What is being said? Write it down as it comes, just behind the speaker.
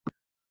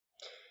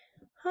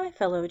Hi,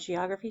 fellow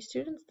geography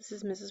students. This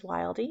is Mrs.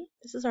 Wildy.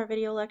 This is our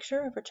video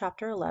lecture over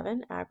Chapter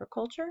 11,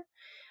 Agriculture.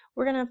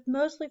 We're going to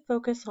mostly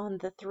focus on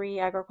the three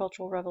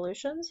agricultural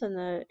revolutions and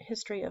the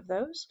history of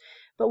those,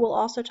 but we'll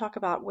also talk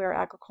about where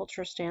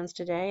agriculture stands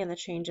today and the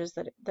changes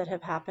that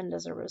have happened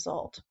as a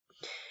result.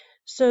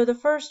 So the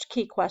first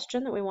key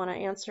question that we want to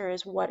answer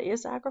is, what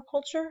is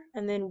agriculture?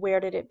 And then where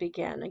did it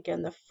begin?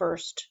 Again, the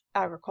first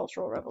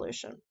agricultural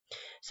revolution.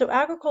 So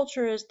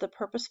agriculture is the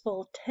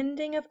purposeful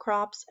tending of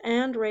crops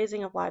and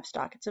raising of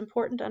livestock. It's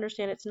important to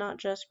understand it's not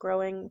just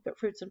growing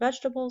fruits and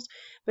vegetables,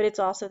 but it's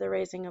also the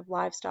raising of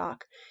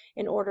livestock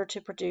in order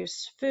to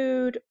produce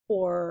food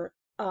or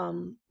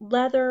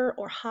leather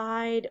or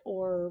hide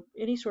or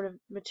any sort of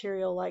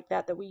material like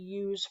that we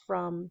use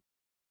from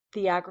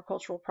the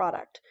agricultural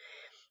product.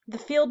 The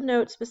field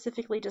note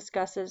specifically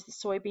discusses the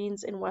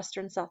soybeans in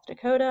western South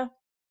Dakota,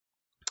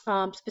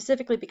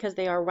 specifically because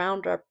they are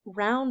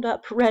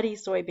Roundup ready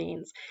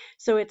soybeans.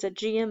 So it's a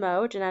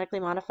GMO,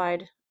 genetically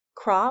modified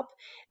crop,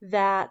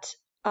 that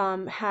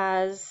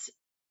has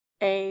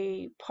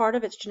a part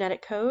of its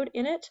genetic code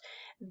in it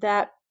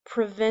that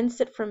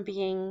prevents it from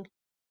being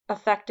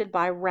affected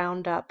by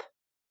Roundup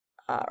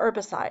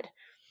herbicide.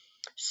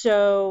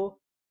 So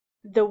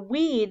the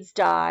weeds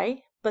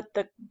die, but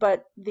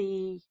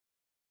the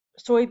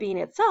soybean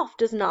itself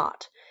does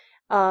not,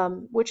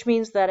 which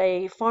means that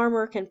a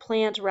farmer can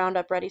plant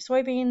Roundup Ready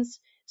soybeans,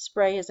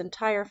 spray his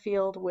entire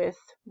field with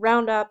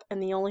Roundup,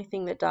 and the only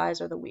thing that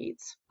dies are the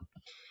weeds.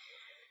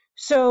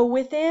 So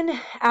within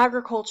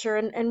agriculture,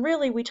 and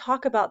really we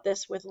talk about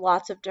this with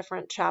lots of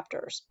different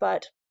chapters,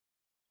 but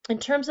in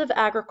terms of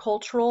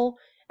agricultural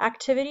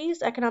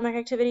activities, economic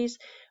activities,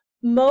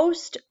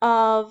 most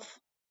of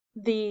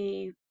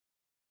the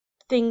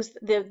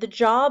the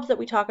jobs that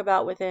we talk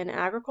about within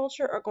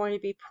agriculture are going to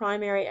be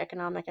primary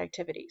economic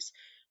activities.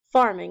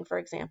 Farming, for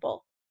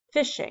example,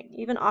 fishing,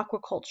 even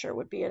aquaculture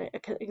would be an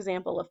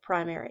example of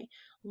primary.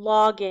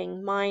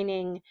 Logging,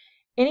 mining,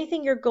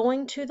 anything you're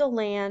going to the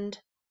land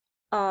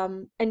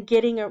and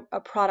getting a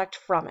product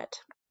from it.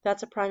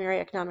 That's a primary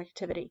economic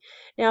activity.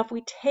 Now, if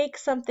we take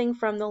something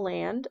from the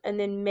land and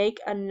then make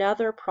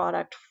another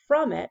product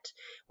from it,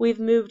 we've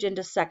moved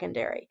into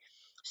secondary.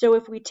 So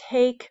if we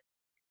take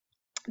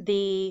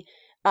the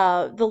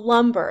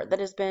lumber that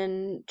has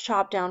been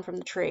chopped down from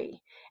the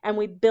tree and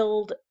we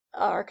build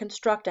or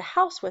construct a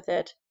house with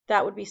it,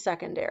 that would be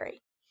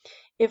secondary.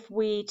 If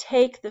we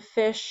take the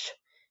fish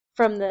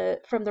from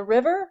the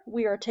river,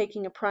 we are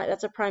taking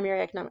that's a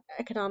primary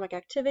economic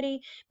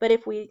activity. But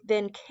if we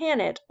then can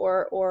it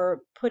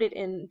or put it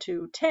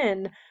into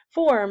tin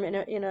form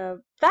in a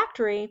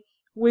factory,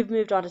 we've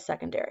moved on to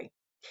secondary.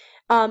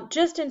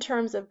 Just in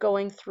terms of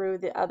going through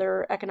the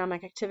other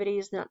economic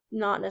activities,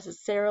 not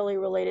necessarily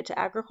related to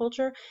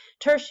agriculture,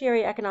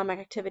 tertiary economic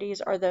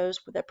activities are those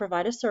that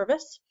provide a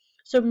service.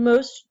 So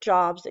most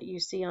jobs that you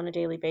see on a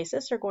daily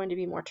basis are going to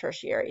be more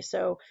tertiary.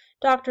 So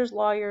doctors,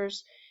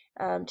 lawyers,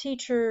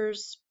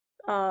 teachers,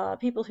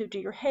 people who do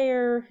your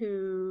hair,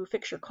 who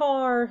fix your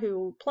car,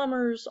 who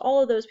plumbers,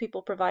 all of those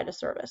people provide a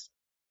service.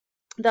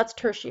 That's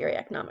tertiary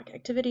economic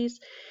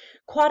activities.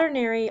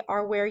 Quaternary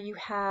are where you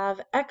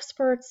have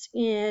experts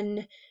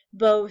in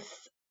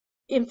both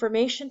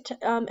information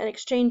and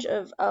exchange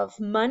of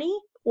money,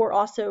 or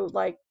also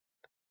like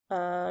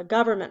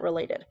government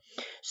related.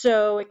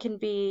 So it can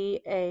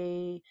be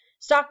a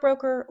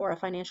stockbroker or a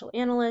financial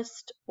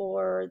analyst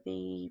or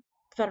the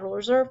Federal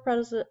Reserve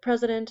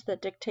president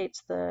that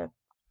dictates the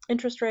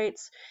interest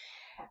rates.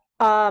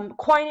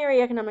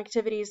 Quinary economic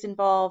activities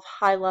involve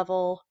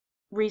high-level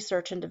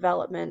research and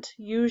development,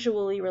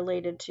 usually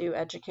related to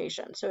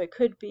education. So it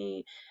could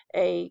be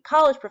a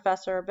college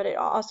professor, but it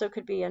also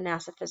could be a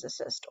NASA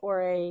physicist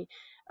or a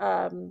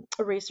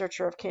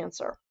researcher of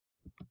cancer.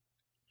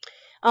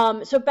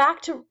 So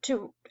back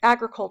to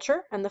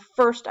agriculture and the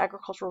first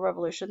agricultural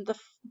revolution.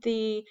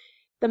 The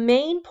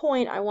main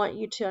point I want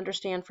you to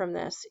understand from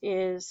this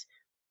is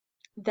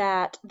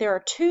that there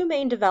are two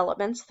main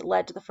developments that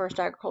led to the first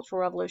agricultural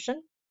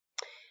revolution.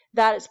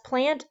 That is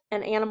plant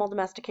and animal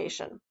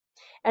domestication.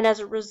 And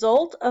as a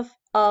result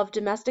of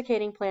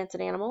domesticating plants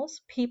and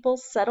animals, people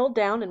settled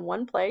down in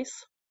one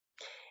place.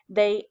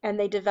 They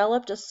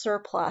developed a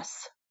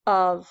surplus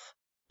of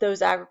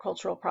those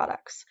agricultural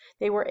products.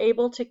 They were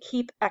able to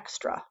keep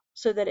extra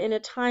so that in a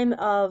time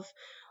of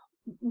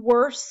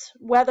worse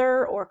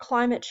weather or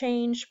climate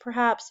change,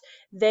 perhaps,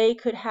 they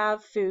could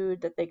have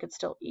food that they could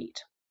still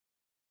eat.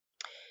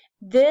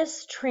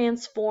 This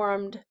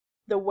transformed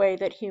the way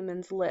that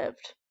humans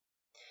lived.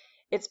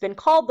 It's been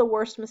called the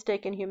worst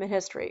mistake in human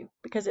history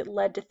because it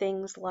led to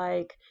things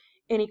like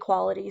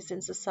inequalities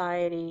in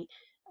society,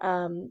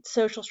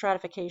 social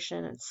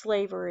stratification and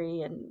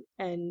slavery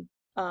and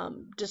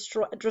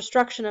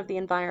destruction of the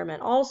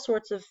environment, all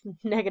sorts of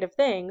negative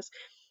things.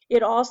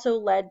 It also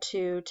led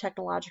to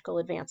technological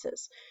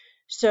advances.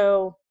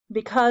 So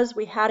because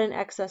we had an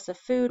excess of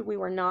food, we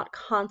were not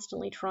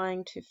constantly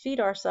trying to feed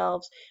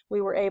ourselves.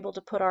 We were able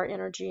to put our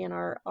energy and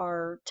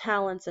our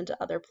talents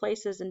into other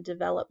places and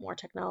develop more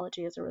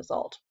technology as a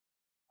result.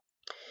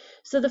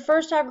 So the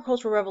first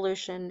agricultural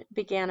revolution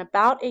began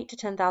about 8 to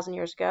 10,000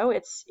 years ago.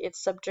 It's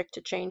subject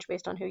to change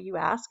based on who you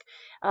ask,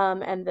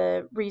 and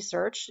the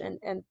research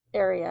and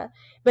area.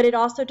 But it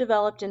also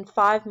developed in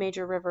 5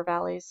 major river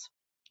valleys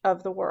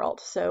of the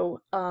world. So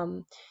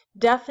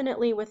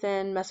definitely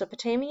within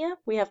Mesopotamia,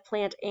 we have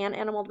plant and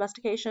animal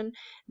domestication.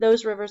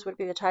 Those rivers would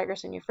be the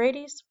Tigris and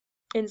Euphrates.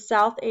 In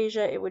South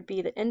Asia, it would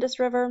be the Indus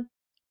River.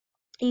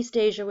 East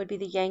Asia would be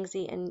the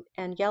Yangtze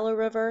and Yellow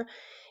River.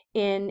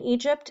 In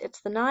Egypt,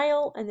 it's the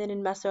Nile, and then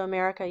in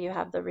Mesoamerica, you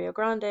have the Rio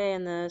Grande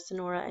and the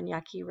Sonora and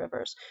Yaqui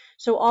rivers.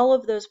 So all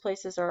of those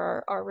places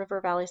are river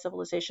valley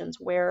civilizations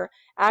where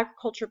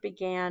agriculture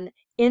began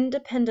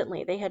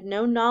independently. They had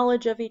no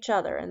knowledge of each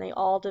other, and they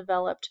all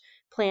developed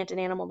plant and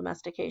animal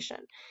domestication.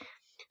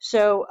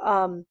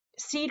 So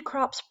seed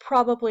crops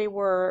probably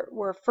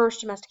were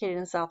first domesticated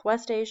in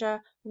Southwest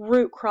Asia.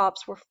 Root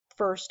crops were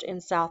first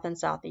in South and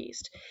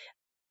Southeast.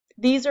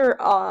 These are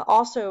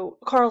also,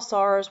 Carl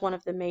Saar is one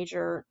of the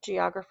major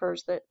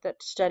geographers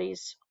that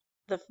studies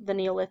the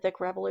Neolithic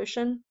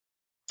Revolution.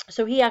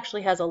 So he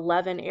actually has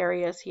 11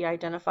 areas he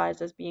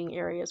identifies as being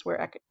areas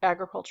where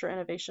agriculture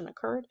innovation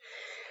occurred.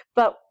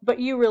 But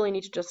you really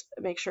need to just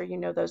make sure you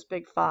know those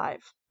big 5.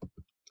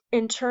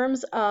 In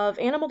terms of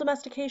animal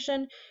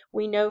domestication,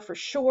 we know for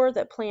sure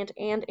that plant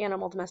and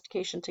animal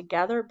domestication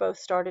together both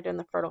started in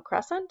the Fertile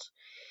Crescent.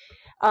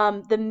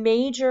 The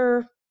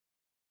major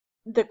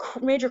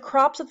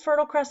crops of the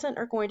Fertile Crescent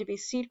are going to be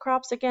seed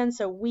crops again,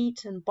 so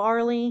wheat and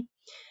barley.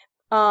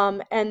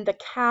 And the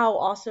cow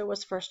also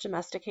was first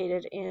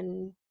domesticated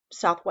in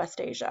Southwest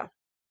Asia.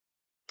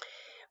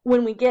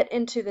 When we get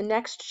into the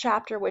next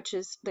chapter, which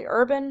is the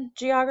urban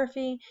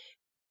geography,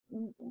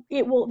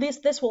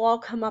 this will all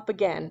come up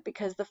again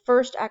because the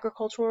first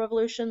agricultural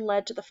revolution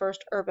led to the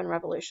first urban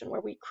revolution where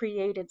we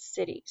created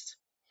cities.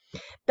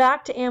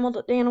 Back to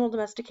animal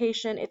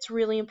domestication, it's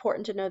really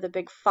important to know the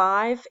big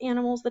 5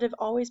 animals that have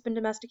always been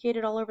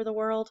domesticated all over the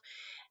world: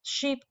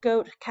 sheep,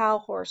 goat, cow,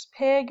 horse,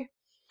 pig.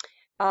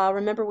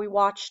 Remember, we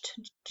watched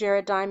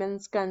Jared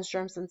Diamond's Guns,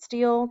 Germs, and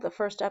Steel, the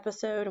first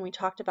episode, and we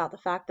talked about the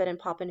fact that in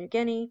Papua New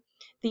Guinea,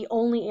 the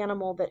only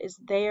animal that is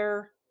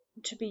there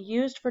to be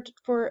used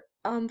for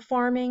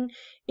farming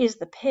is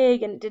the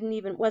pig, and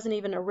wasn't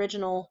even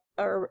original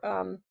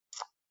or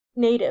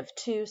native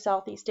to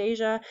Southeast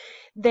Asia.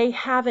 They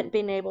haven't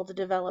been able to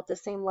develop the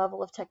same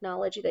level of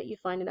technology that you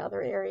find in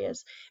other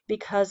areas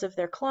because of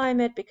their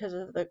climate, because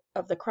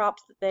of the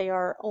crops that they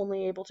are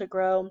only able to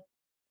grow,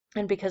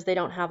 and because they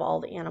don't have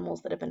all the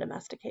animals that have been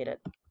domesticated.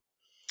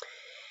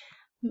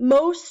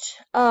 Most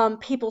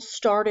people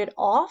started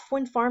off,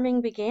 when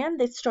farming began,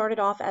 they started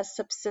off as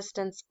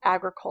subsistence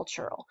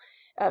agriculture.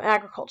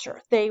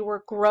 They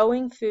were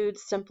growing food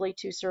simply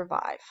to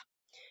survive.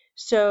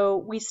 So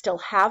we still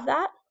have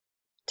that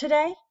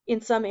today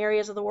in some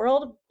areas of the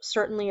world.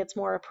 Certainly it's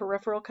more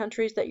peripheral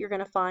countries that you're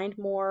going to find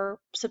more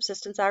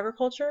subsistence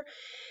agriculture.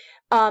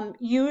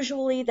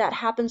 Usually that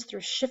happens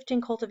through shifting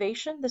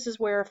cultivation. This is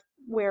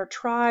where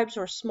tribes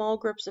or small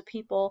groups of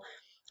people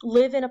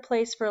live in a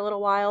place for a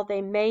little while.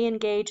 They may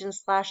engage in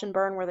slash and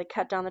burn, where they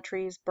cut down the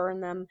trees,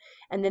 burn them,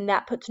 and then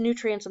that puts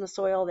nutrients in the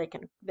soil.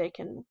 They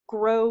can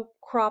grow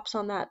crops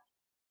on that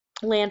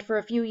land for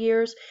a few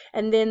years,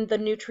 and then the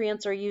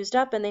nutrients are used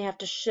up and they have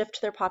to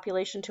shift their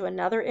population to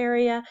another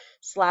area,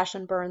 slash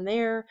and burn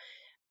there,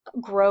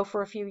 grow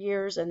for a few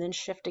years, and then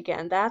shift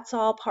again. That's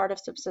all part of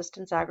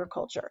subsistence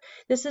agriculture.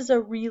 This is a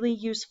really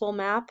useful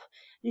map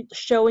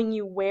showing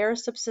you where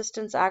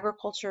subsistence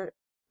agriculture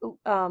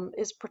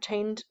is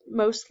pertained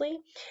mostly.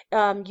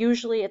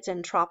 Usually it's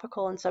in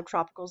tropical and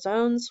subtropical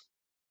zones,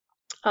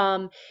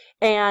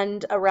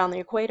 and around the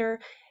equator.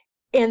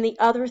 And the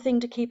other thing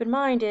to keep in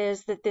mind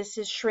is that this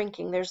is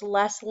shrinking. There's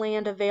less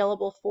land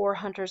available for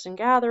hunters and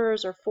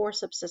gatherers or for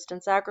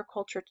subsistence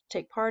agriculture to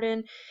take part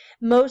in,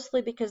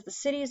 mostly because the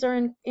cities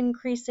are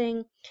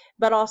increasing,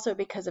 but also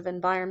because of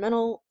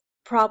environmental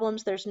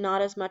problems. There's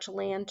not as much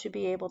land to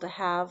be able to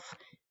have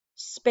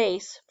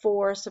space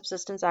for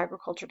subsistence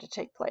agriculture to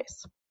take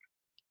place.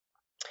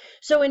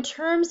 So in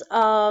terms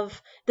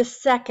of the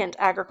second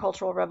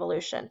agricultural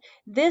revolution,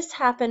 this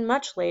happened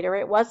much later.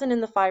 It wasn't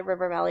in the 5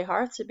 river valley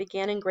hearths. It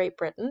began in Great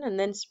Britain and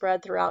then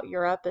spread throughout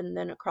Europe and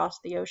then across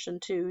the ocean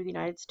to the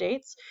United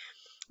States.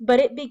 But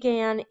it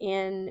began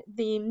in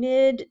the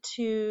mid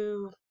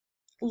to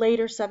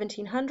later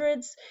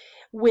 1700s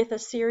with a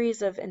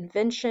series of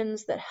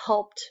inventions that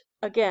helped,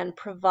 again,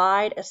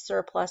 provide a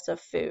surplus of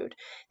food.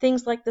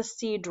 Things like the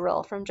seed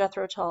drill from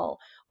Jethro Tull,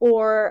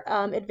 or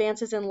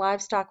advances in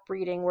livestock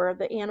breeding, where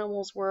the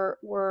animals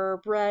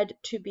were bred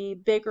to be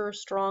bigger,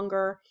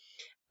 stronger,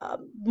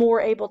 more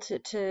able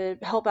to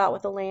help out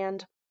with the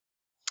land.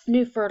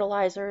 New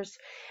fertilizers.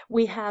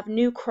 We have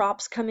new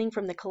crops coming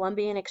from the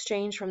Columbian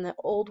Exchange, from the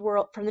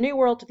New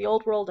World to the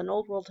Old World, and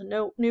Old World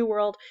to New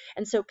World.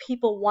 And so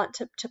people want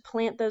to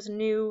plant those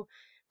new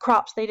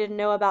crops they didn't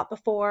know about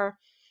before.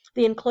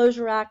 The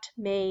Enclosure Act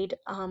made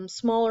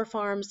smaller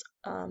farms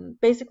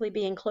basically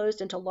be enclosed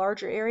into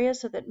larger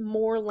areas so that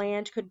more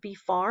land could be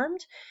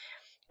farmed.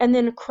 And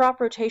then crop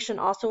rotation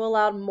also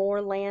allowed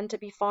more land to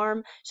be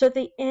farmed. So at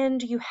the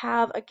end, you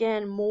have,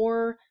 again,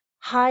 more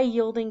high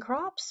yielding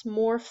crops,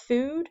 more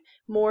food,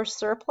 more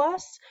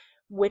surplus,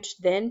 which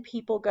then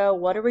people go,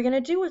 what are we going to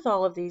do with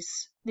all of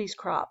these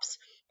crops?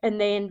 And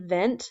they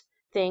invent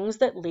things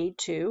that lead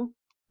to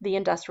the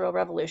Industrial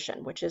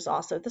Revolution, which is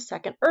also the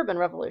second urban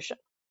revolution.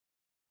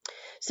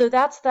 So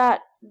that's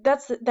that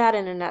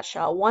in a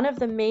nutshell. One of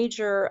the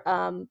major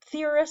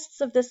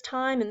theorists of this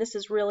time, and this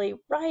is really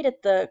right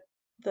at the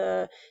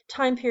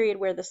time period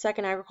where the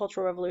second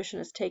agricultural revolution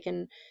has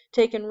taken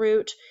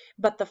root,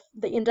 but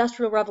the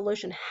Industrial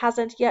Revolution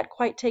hasn't yet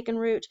quite taken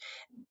root.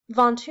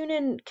 Von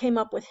Thunen came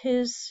up with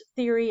his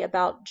theory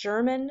about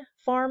German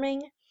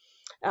farming,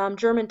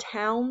 German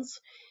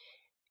towns.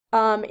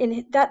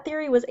 And that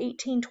theory was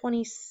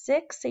 1826,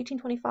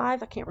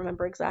 1825, I can't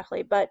remember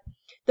exactly, but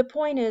the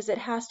point is it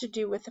has to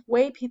do with the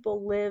way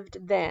people lived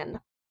then,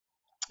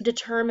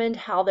 determined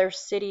how their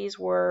cities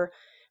were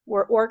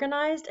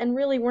organized. And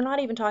really, we're not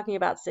even talking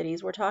about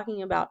cities, we're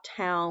talking about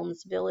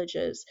towns,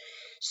 villages.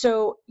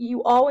 So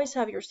you always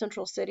have your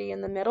central city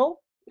in the middle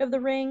of the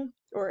ring,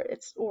 or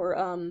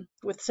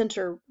with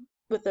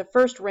the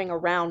first ring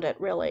around it,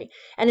 really.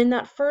 And in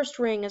that first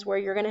ring is where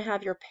you're going to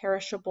have your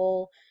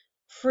perishable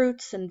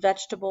fruits and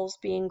vegetables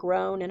being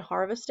grown and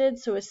harvested.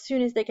 So as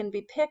soon as they can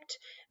be picked,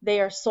 they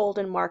are sold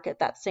in market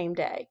that same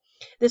day.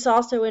 This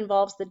also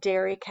involves the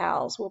dairy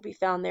cows will be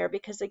found there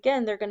because,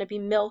 again, they're going to be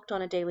milked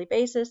on a daily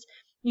basis.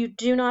 You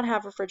do not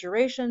have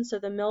refrigeration, so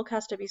the milk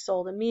has to be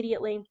sold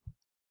immediately.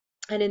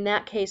 And in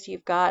that case,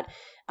 you've got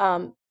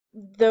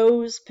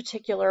those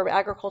particular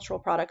agricultural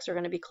products are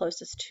going to be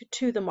closest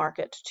to the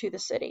market, to the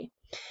city.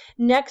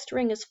 Next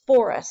ring is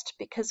forest,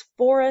 because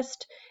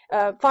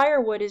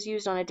firewood is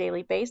used on a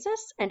daily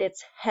basis and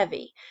it's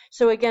heavy.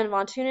 So again,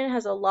 von Thunen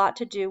has a lot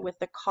to do with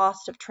the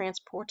cost of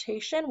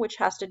transportation, which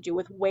has to do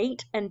with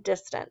weight and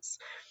distance.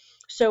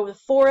 So the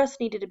forest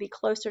needed to be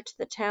closer to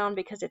the town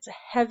because it's a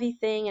heavy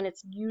thing and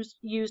it's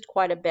used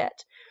quite a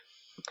bit.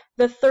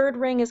 The third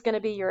ring is going to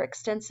be your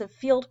extensive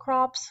field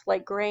crops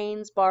like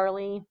grains,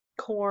 barley,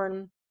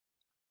 corn.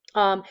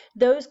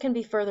 Those can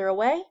be further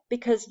away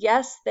because,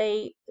 yes,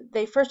 they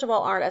first of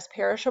all aren't as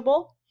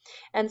perishable,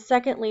 and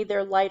secondly,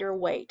 they're lighter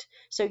weight.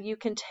 So you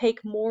can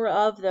take more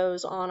of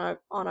those on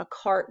a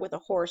cart with a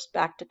horse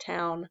back to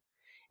town,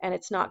 and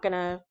it's not going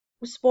to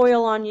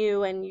spoil on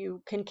you, and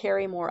you can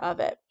carry more of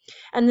it.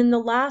 And then the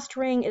last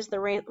ring is the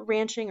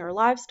ranching or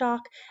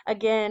livestock.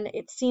 Again,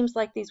 it seems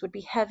like these would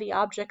be heavy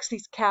objects,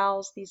 these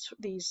cows,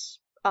 these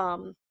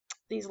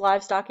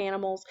livestock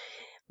animals,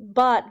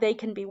 but they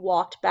can be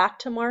walked back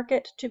to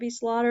market to be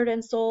slaughtered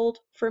and sold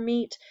for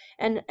meat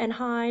and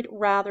hide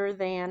rather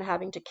than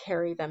having to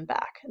carry them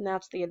back. And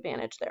that's the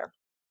advantage there.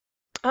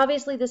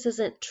 Obviously, this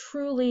isn't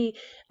truly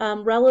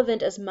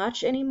relevant as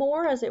much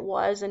anymore as it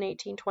was in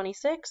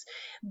 1826,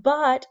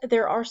 but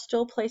there are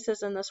still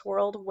places in this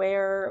world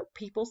where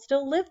people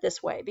still live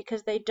this way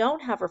because they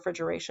don't have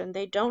refrigeration,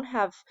 they don't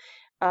have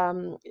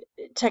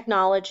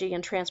technology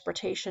and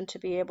transportation to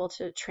be able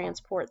to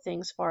transport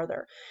things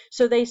farther.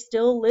 So they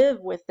still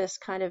live with this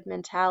kind of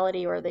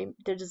mentality, or they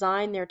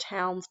design their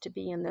towns to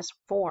be in this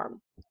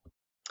form.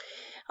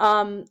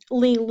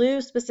 Li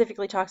Lu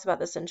specifically talks about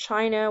this in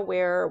China,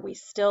 where we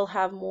still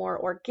have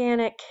more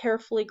organic,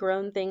 carefully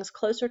grown things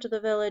closer to the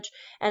village,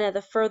 and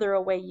the further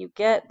away you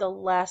get, the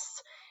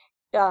less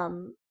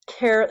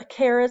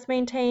care is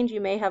maintained. You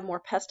may have more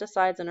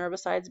pesticides and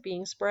herbicides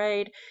being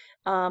sprayed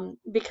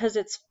because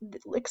it's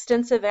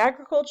extensive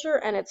agriculture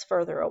and it's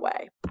further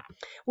away.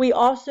 We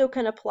also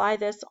can apply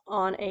this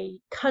on a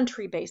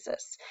country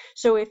basis.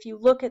 So if you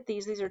look at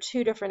these are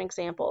two different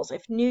examples.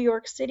 If New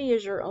York City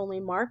is your only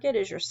market,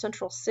 is your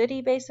central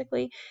city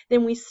basically,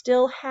 then we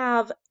still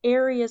have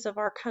areas of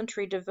our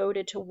country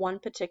devoted to one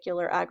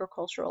particular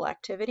agricultural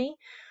activity.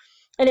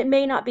 And it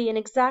may not be in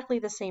exactly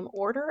the same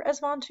order as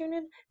von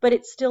Thunen, but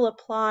it still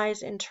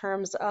applies in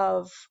terms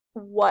of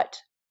what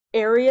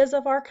areas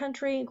of our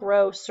country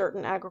grow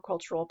certain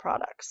agricultural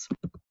products.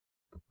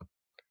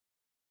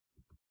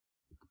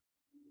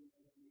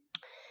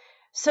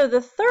 So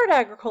the third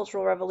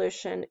agricultural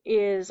revolution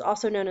is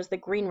also known as the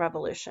Green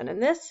Revolution,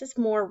 and this is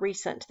more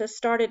recent. This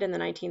started in the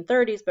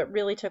 1930s, but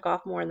really took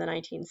off more in the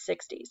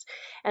 1960s.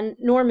 And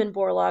Norman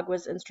Borlaug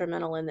was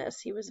instrumental in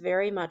this. He was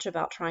very much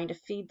about trying to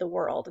feed the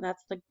world, and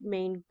that's the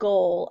main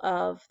goal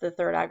of the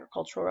third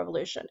agricultural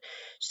revolution.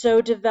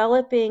 So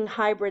developing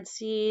hybrid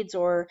seeds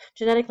or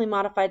genetically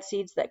modified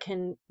seeds that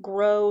can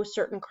grow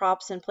certain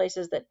crops in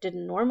places that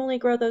didn't normally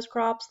grow those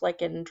crops,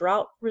 like in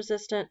drought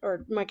resistant,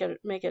 or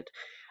make it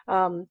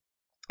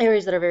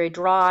areas that are very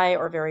dry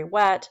or very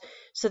wet,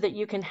 so that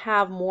you can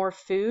have more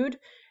food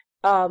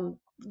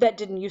that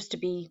didn't used to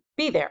be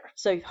there.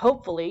 So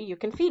hopefully you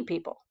can feed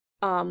people.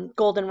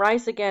 Golden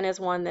rice, again,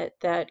 is one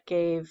that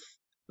gave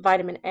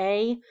vitamin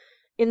A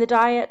in the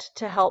diet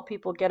to help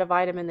people get a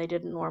vitamin they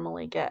didn't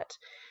normally get.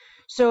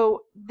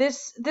 So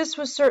this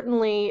was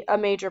certainly a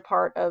major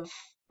part of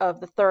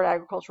the third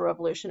agricultural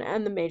revolution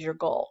and the major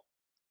goal.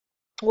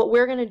 what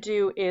we're going to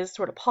do is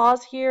sort of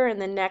pause here,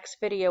 and the next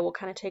video will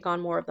kind of take on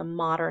more of the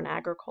modern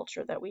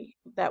agriculture that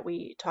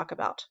we talk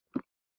about.